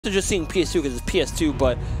to just seeing PS2 because it's PS2,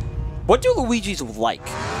 but what do Luigi's like?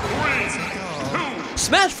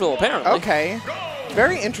 Smashville, apparently. Okay,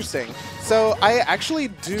 very interesting. So I actually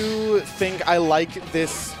do think I like this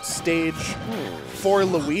stage for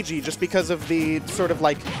Luigi just because of the sort of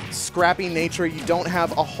like scrappy nature. You don't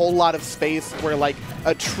have a whole lot of space where like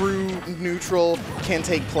a true neutral can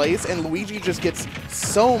take place, and Luigi just gets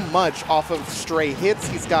so much off of stray hits.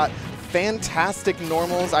 He's got fantastic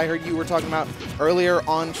normals. I heard you were talking about earlier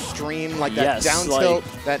on stream, like that down tilt,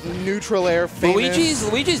 that neutral air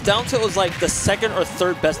famous. Luigi's down tilt is like the second or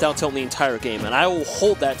third best down tilt in the entire game, and I will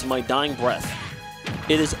hold that to my dying breath.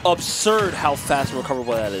 It is absurd how fast and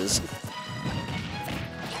recoverable that is.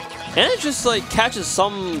 And it just like catches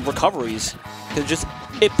some recoveries.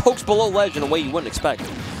 It pokes below ledge in a way you wouldn't expect.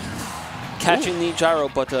 Catching the gyro,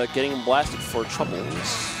 but getting him blasted for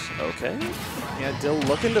troubles. Okay. Yeah, Dill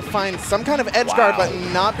looking to find some kind of edge guard, but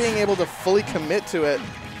not being able to fully commit to it.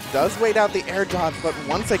 Does wait out the air dodge, but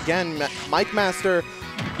once again, MikemasterX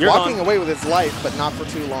walking away with his life, but not for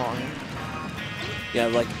too long. Yeah,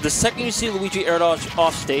 like the second you see Luigi air dodge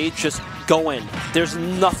off stage, just go in. There's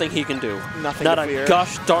nothing he can do. Nothing Not to a fear.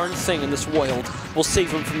 gosh darn thing in this world will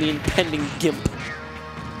save him from the impending gimp.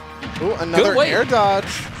 Ooh, another air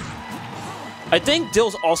dodge. I think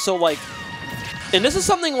Dill's also like, and this is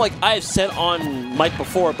something like I've said on mic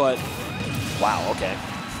before, but wow, okay.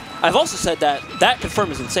 I've also said that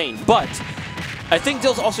confirm is insane, but I think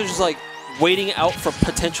Dill's also just like waiting out for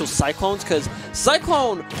potential Cyclones, because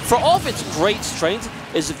Cyclone, for all of its great strength,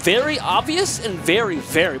 is very obvious and very,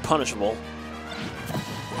 very punishable.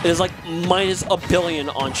 It is like minus -1 billion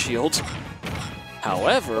on shield.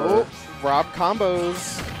 However... Rob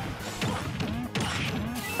combos.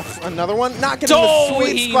 Another one, not getting the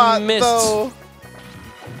sweet spot, though.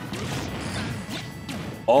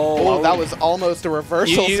 Oh, that was almost a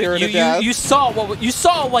reversal. You saw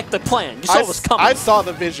like the plan. You saw what was coming. I saw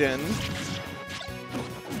the vision.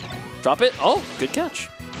 Drop it. Oh, good catch.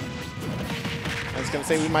 I was gonna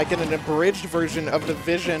say we might get an abridged version of the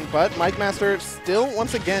vision, but MikemasterX still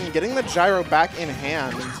once again getting the gyro back in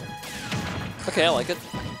hand. Okay, I like it.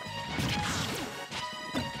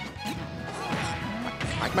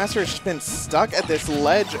 MikemasterX has been stuck at this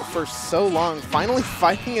ledge for so long, finally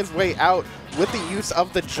fighting his way out with the use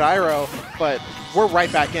of the gyro, but we're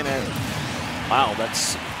right back in it. Wow,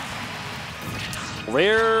 that's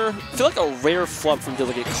rare. I feel like a rare flub from Dill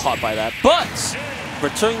to get caught by that, but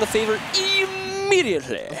returning the favor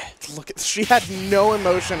immediately. Look, she had no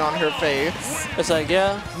emotion on her face. It's like,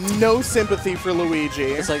 yeah. No sympathy for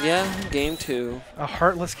Luigi. It's like, yeah, game 2. A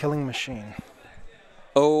heartless killing machine.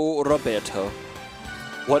 Oh, Roberto.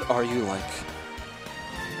 What are you like?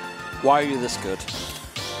 Why are you this good?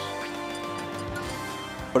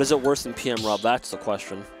 But is it worse than PM Rob? That's the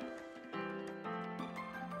question.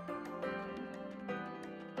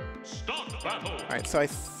 Alright, so I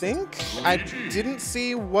think I didn't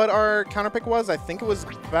see what our counterpick was. I think it was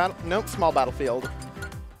small battlefield.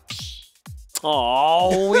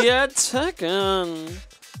 Oh, yeah, Tekken.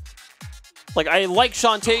 Like, I like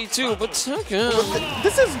Shantae too, but Tekken.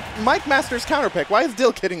 This is MikemasterX counterpick. Why is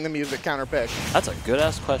Dill getting the music counterpick? That's a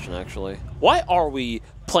good-ass question, actually. Why are we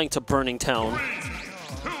playing to Burning Town? 3,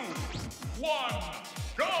 2, 1,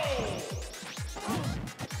 go!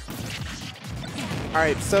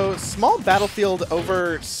 Alright, so small battlefield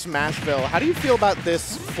over Smashville. How do you feel about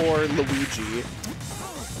this for Luigi?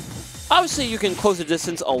 Obviously, you can close the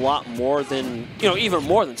distance a lot more than, even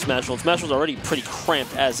more than Smashville. Smashville's already pretty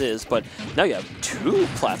cramped as is, but now you have 2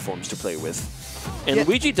 platforms to play with. And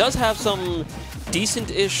Luigi does have some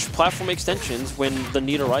decent-ish platform extensions when the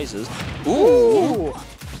need arises. Ooh!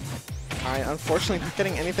 Alright, unfortunately not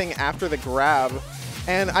getting anything after the grab.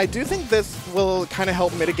 And I do think this will kind of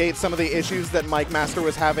help mitigate some of the issues that MikemasterX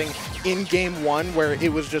was having in Game 1, where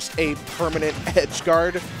it was just a permanent edge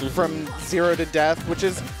guard from 0 to death, which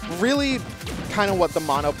is really kind of what the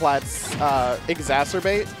monoplats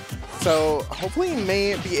exacerbate. So hopefully he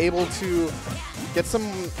may be able to get some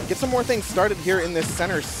more things started here in this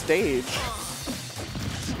center stage.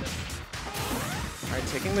 Alright,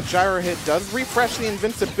 taking the gyro hit does refresh the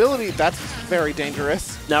invincibility. That's very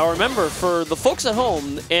dangerous. Now remember, for the folks at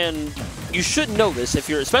home, and you should know this,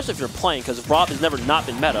 especially if you're playing, because Rob has never not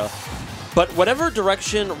been meta, but whatever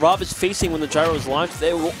direction Rob is facing when the gyro is launched,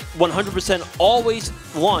 they will 100% always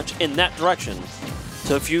launch in that direction.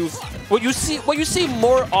 So if what you see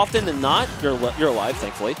more often than not, you're alive,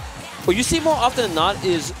 thankfully. What you see more often than not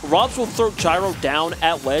is Robs will throw gyro down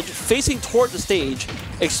at ledge, facing toward the stage,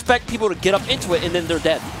 expect people to get up into it, and then they're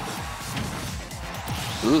dead.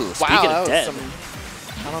 Ooh, speaking of dead.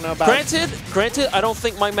 I don't know about... Granted, I don't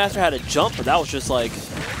think MikemasterX had a jump, but that was just like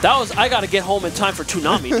That was, I gotta get home in time for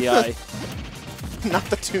Toonami, DI. Not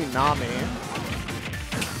the Toonami.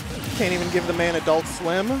 Can't even give the man Adult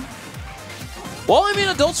Swim. Well, I mean,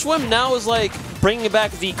 Adult Swim now is like bringing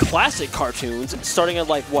back the classic cartoons, starting at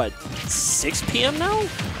like, what, 6 p.m. now?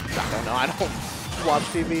 I don't know. I don't watch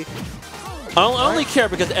TV. I only care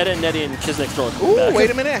because Ed and Nettie and Kids Next Door are coming Ooh, back. wait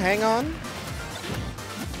a minute. Hang on.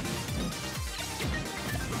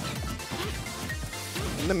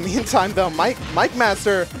 In the meantime, though,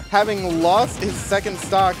 MikemasterX, having lost his second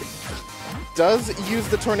stock, does use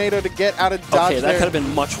the tornado to get out of dodge. Okay, that could have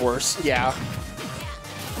been much worse. Yeah.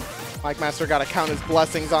 MikemasterX got to count his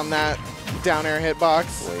blessings on that down air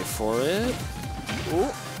hitbox. Wait for it. Ooh,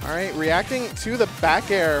 all right, reacting to the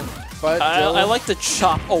back air, but I like to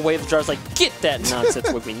chop away the jars, like, get that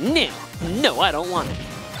nonsense with me now. No, I don't want it.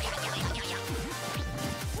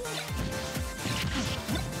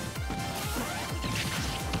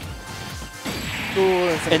 Ooh,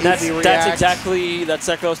 and that's exactly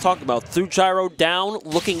what I was talking about. Threw gyro down,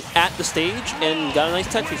 looking at the stage, and got a nice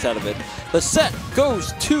Tetris out of it. The set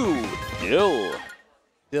goes to Dill.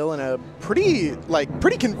 Dill in a pretty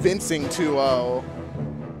convincing 2-0. Oh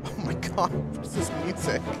my god, what's this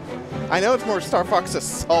music? I know it's more Star Fox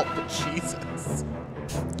Assault, but Jesus.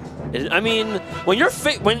 I mean, when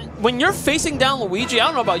you're facing down Luigi, I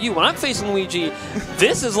don't know about you. When I'm facing Luigi,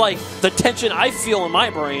 this is like the tension I feel in my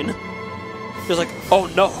brain. It's like, oh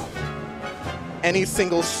no. Any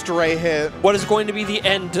single stray hit. What is going to be the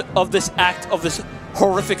end of this act of this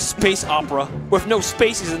horrific space opera with no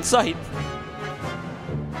spaces in sight?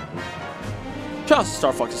 Shout out to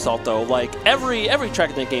Star Fox Assault though. Like every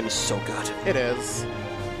track in that game is so good. It is.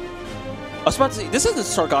 I was about to say, this isn't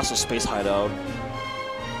Sargasso Space Hideout.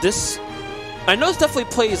 This, I know this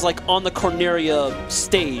definitely plays like on the Corneria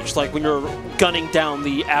stage, like when you're gunning down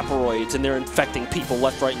the Aperoids and they're infecting people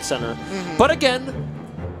left, right, and center. Mm-hmm. But again,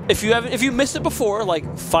 if you missed it before, like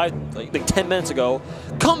 10 minutes ago,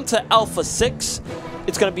 come to Alpha 6.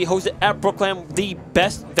 It's going to be hosted at Brooklyn, the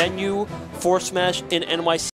best venue for Smash in NYC.